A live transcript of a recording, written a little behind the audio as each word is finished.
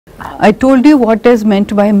I told you what is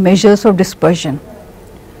meant by measures of dispersion.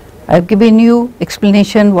 I have given you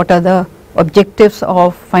explanation what are the objectives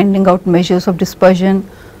of finding out measures of dispersion,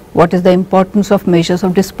 what is the importance of measures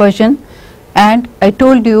of dispersion, and I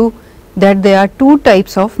told you that there are two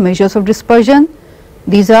types of measures of dispersion.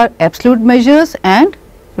 These are absolute measures and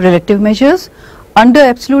relative measures. Under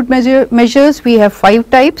absolute measures we have 5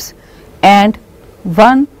 types, and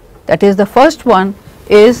one, that is the first one,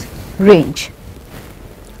 is range,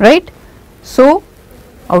 right. So,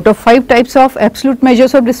 out of 5 types of absolute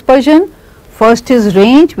measures of dispersion, first is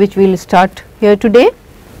range, which we will start here today.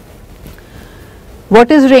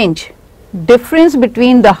 What is range? Difference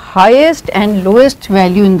between the highest and lowest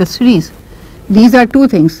value in the series. These are two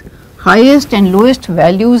things, highest and lowest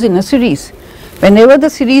values in a series. Whenever the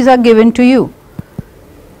series are given to you,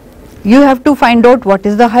 you have to find out what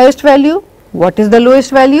is the highest value, what is the lowest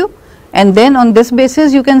value, and then on this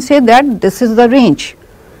basis you can say that this is the range.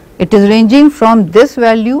 It is ranging from this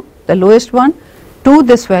value, the lowest one, to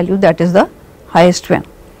this value, that is the highest one.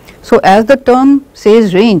 So, as the term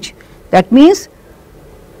says range, that means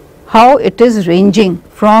how it is ranging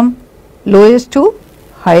from lowest to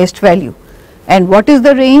highest value, and what is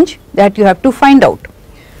the range that you have to find out.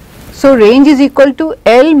 So, range is equal to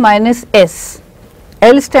L minus S.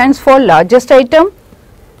 L stands for largest item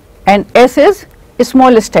and S is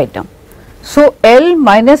smallest item. So, L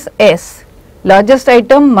minus S, largest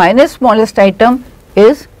item minus smallest item,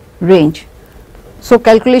 is range. So,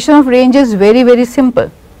 calculation of range is very simple.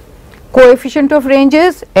 Coefficient of range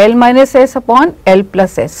is L minus S upon L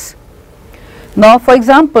plus S. Now, for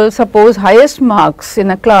example, suppose highest marks in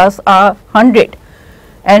a class are 100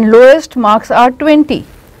 and lowest marks are 20.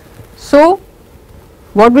 So,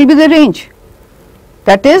 what will be the range?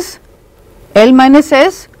 That is L minus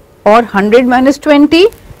S, or 100 minus 20,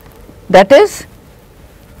 that is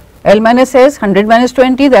L minus S, 100 minus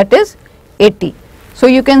 20, that is 80. So,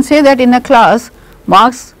 you can say that in a class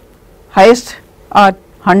marks highest are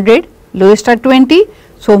 100, lowest are 20.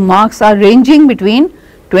 So, marks are ranging between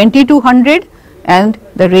 20 to 100 and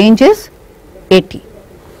the range is 80,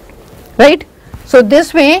 right. So,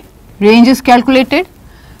 this way range is calculated.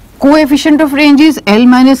 Coefficient of range is L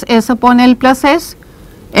minus S upon L plus S.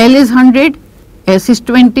 L is 100, S is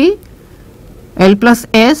 20, L plus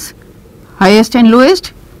S, highest and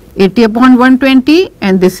lowest, 80 upon 120,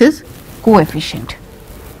 and this is coefficient.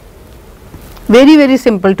 Very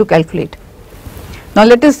simple to calculate. Now,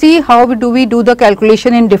 let us see how do we do the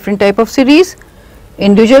calculation in different type of series.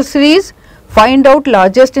 Individual series, find out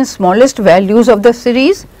largest and smallest values of the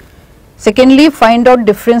series. Secondly, find out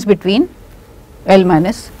difference between L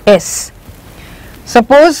minus S.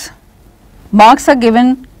 Suppose marks are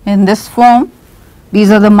given in this form,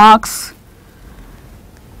 these are the marks.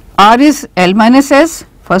 R is L minus S,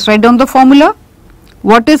 first write down the formula.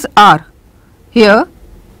 What is R? Here,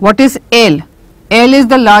 what is L? L is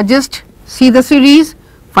the largest, see the series,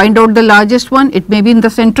 find out the largest one, it may be in the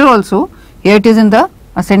center also, here it is in the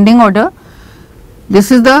ascending order.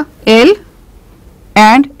 This is the L,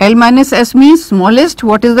 and L minus S means smallest.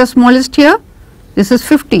 What is the smallest here? This is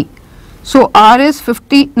 50. So, R is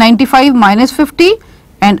 95 minus 50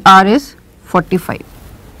 and R is 45.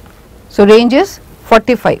 So, range is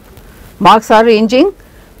 45. Marks are ranging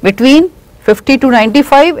between 50 to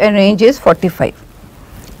 95 and range is 45.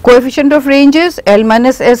 Coefficient of range is L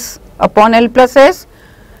minus S upon L plus S.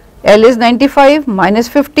 L is 95 minus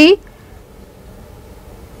 50,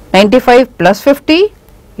 95 plus 50,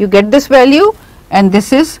 you get this value, and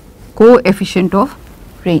this is coefficient of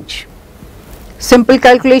range. Simple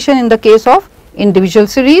calculation in the case of individual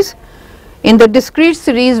series. In the discrete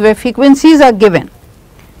series where frequencies are given,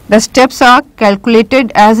 the steps are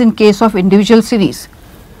calculated as in case of individual series.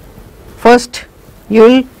 First, you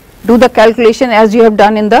will do the calculation as you have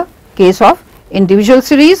done in the case of individual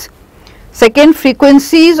series. Second,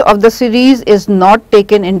 frequencies of the series is not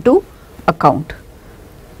taken into account.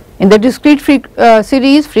 In the discrete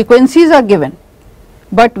series, frequencies are given,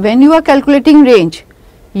 but when you are calculating range,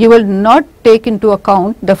 you will not take into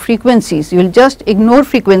account the frequencies, you will just ignore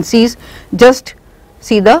frequencies, just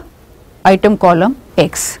see the item column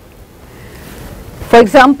X. For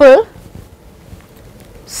example,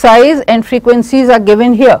 size and frequencies are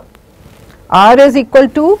given here. R is equal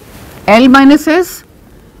to L minus S.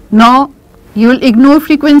 Now, you will ignore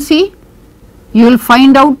frequency, you will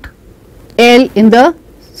find out L in the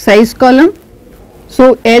size column.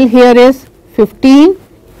 So, L here is 15,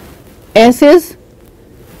 S is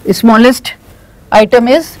smallest item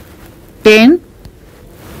is 10,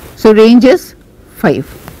 so range is 5.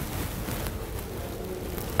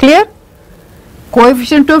 Clear?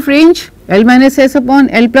 Coefficient of range L minus S upon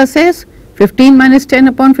L plus S, 15 minus 10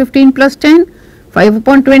 upon 15 plus 10, 5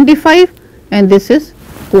 upon 25, and this is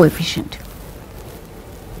coefficient.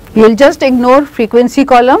 You will just ignore frequency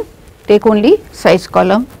column, take only size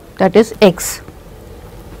column, that is x.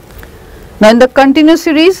 Now, in the continuous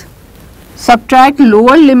series, subtract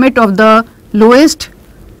lower limit of the lowest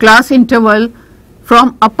class interval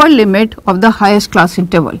from upper limit of the highest class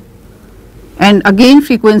interval, and again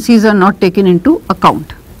frequencies are not taken into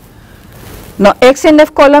account. Now, x and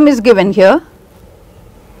f column is given here.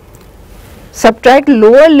 Subtract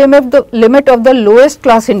lower limit of the lowest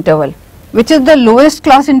class interval. Which is the lowest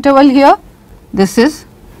class interval here? This is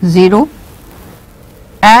 0,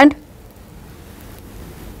 and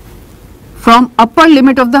from upper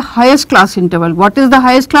limit of the highest class interval. What is the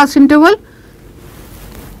highest class interval?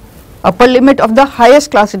 Upper limit of the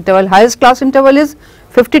highest class interval. Highest class interval is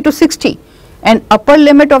 50 to 60, and upper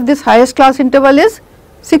limit of this highest class interval is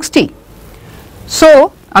 60.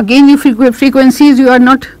 So, again if frequencies you are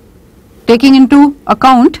not taking into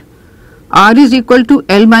account, R is equal to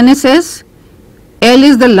L minus S. L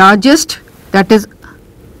is the largest, that is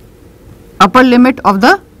upper limit of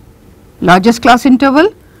the largest class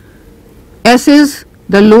interval. S is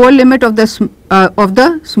the lower limit of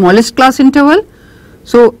the smallest class interval.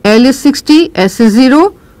 So, L is 60, S is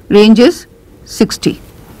 0, range is 60.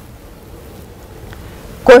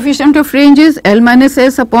 Coefficient of range is L minus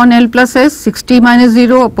S upon L plus S, 60 minus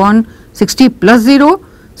 0 upon 60 plus 0,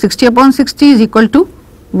 60 upon 60 is equal to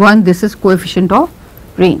 1. This is coefficient of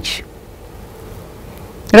range.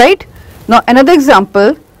 Right. Now, another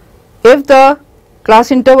example, if the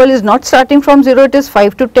class interval is not starting from 0, it is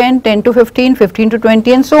 5 to 10, 10 to 15, 15 to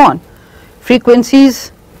 20 and so on. Frequencies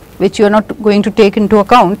which you are not going to take into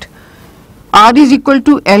account. R is equal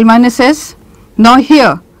to L minus S. Now,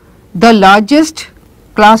 here the largest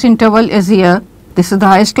class interval is here, this is the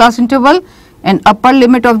highest class interval, and upper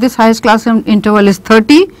limit of this highest class interval is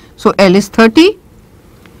 30. So, L is 30.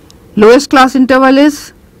 Lowest class interval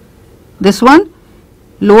is this one,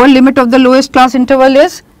 lower limit of the lowest class interval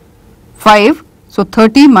is 5. So,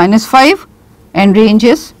 30 minus 5 and range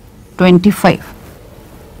is 25.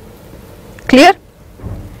 Clear?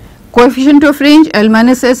 Coefficient of range L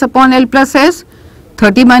minus S upon L plus S,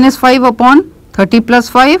 30 minus 5 upon 30 plus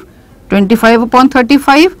 5, 25 upon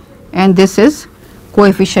 35, and this is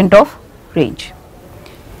coefficient of range.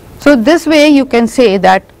 So, this way you can say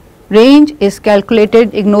that range is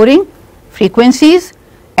calculated ignoring frequencies,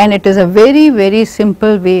 and it is a very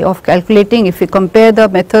simple way of calculating. If we compare the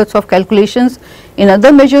methods of calculations in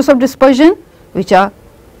other measures of dispersion which are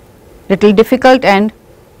little difficult and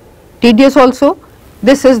tedious also,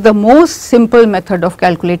 this is the most simple method of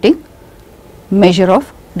calculating measure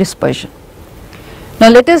of dispersion. Now,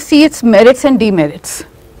 let us see its merits and demerits.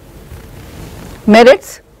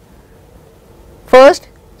 Merits: first,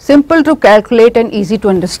 simple to calculate and easy to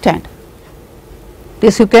understand.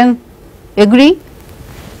 This you can agree.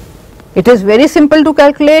 It is very simple to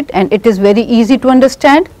calculate and it is very easy to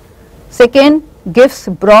understand. Second, gives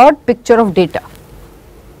broad picture of data.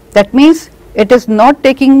 That means it is not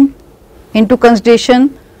taking into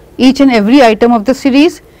consideration each and every item of the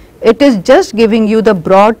series. It is just giving you the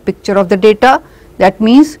broad picture of the data. That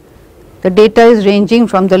means the data is ranging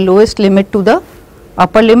from the lowest limit to the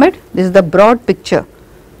upper limit. This is the broad picture,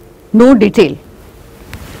 no detail,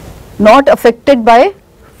 not affected by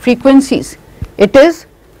frequencies. It is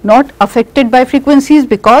not affected by frequencies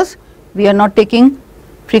because we are not taking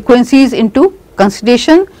frequencies into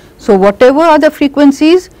consideration. So, whatever are the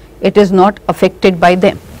frequencies, it is not affected by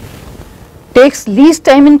them. Takes least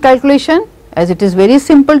time in calculation, as it is very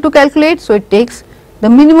simple to calculate. So, it takes the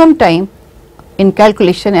minimum time in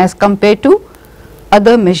calculation as compared to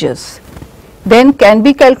other measures. Then can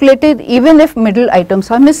be calculated even if middle items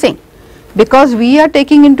are missing, because we are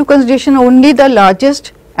taking into consideration only the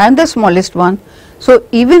largest and the smallest one. So,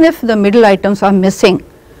 even if the middle items are missing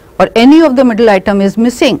or any of the middle item is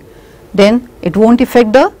missing, then it will not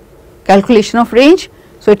affect the calculation of range.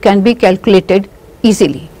 So, it can be calculated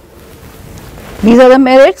easily. These are the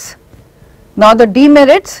merits. Now, the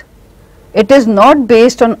demerits: it is not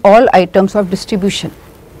based on all items of distribution.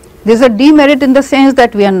 There is a demerit in the sense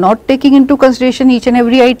that we are not taking into consideration each and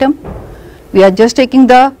every item. We are just taking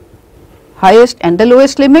the highest and the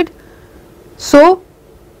lowest limit. So,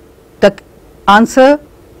 the answer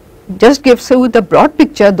just gives you the broad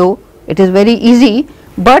picture, though it is very easy,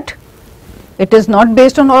 but it is not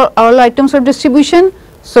based on all items of distribution.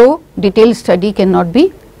 So, detailed study cannot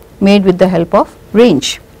be made with the help of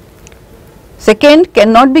range. Second,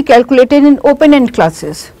 cannot be calculated in open-end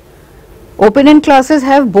classes. Open-end classes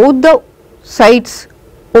have both the sides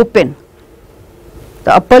open.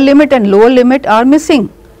 The upper limit and lower limit are missing.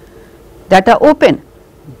 that are open,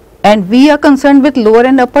 and we are concerned with lower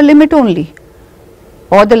and upper limit only,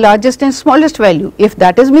 or the largest and smallest value. If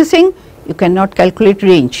that is missing, you cannot calculate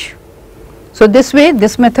range. So this way,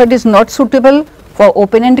 this method is not suitable for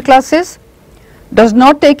open-end classes, does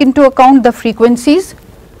not take into account the frequencies.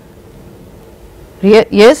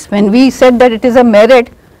 Yes, when we said that it is a merit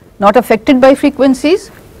not affected by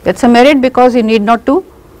frequencies, that's a merit because you need not to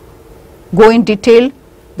go in detail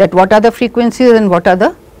that what are the frequencies and what are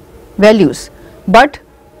the values. But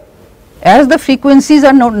as the frequencies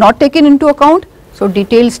are not taken into account, so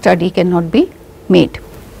detailed study cannot be made.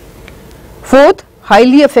 Fourth,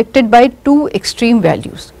 highly affected by two extreme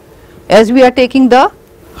values. As we are taking the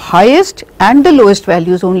highest and the lowest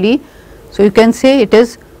values only, so you can say it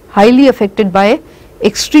is highly affected by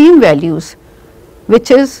extreme values,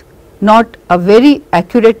 which is not a very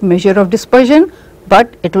accurate measure of dispersion,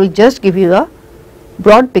 but it will just give you a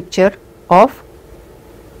broad picture of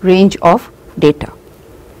range of data.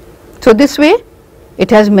 So this way it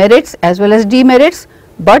has merits as well as demerits,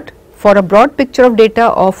 but for a broad picture of data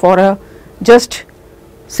or for a just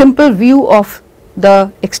simple view of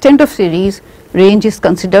the extent of series, range is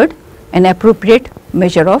considered an appropriate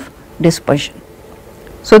measure of dispersion.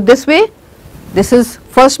 So this way, this is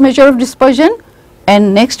first measure of dispersion,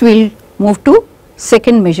 and next we will move to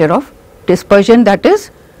second measure of dispersion, that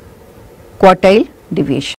is quartile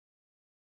deviation.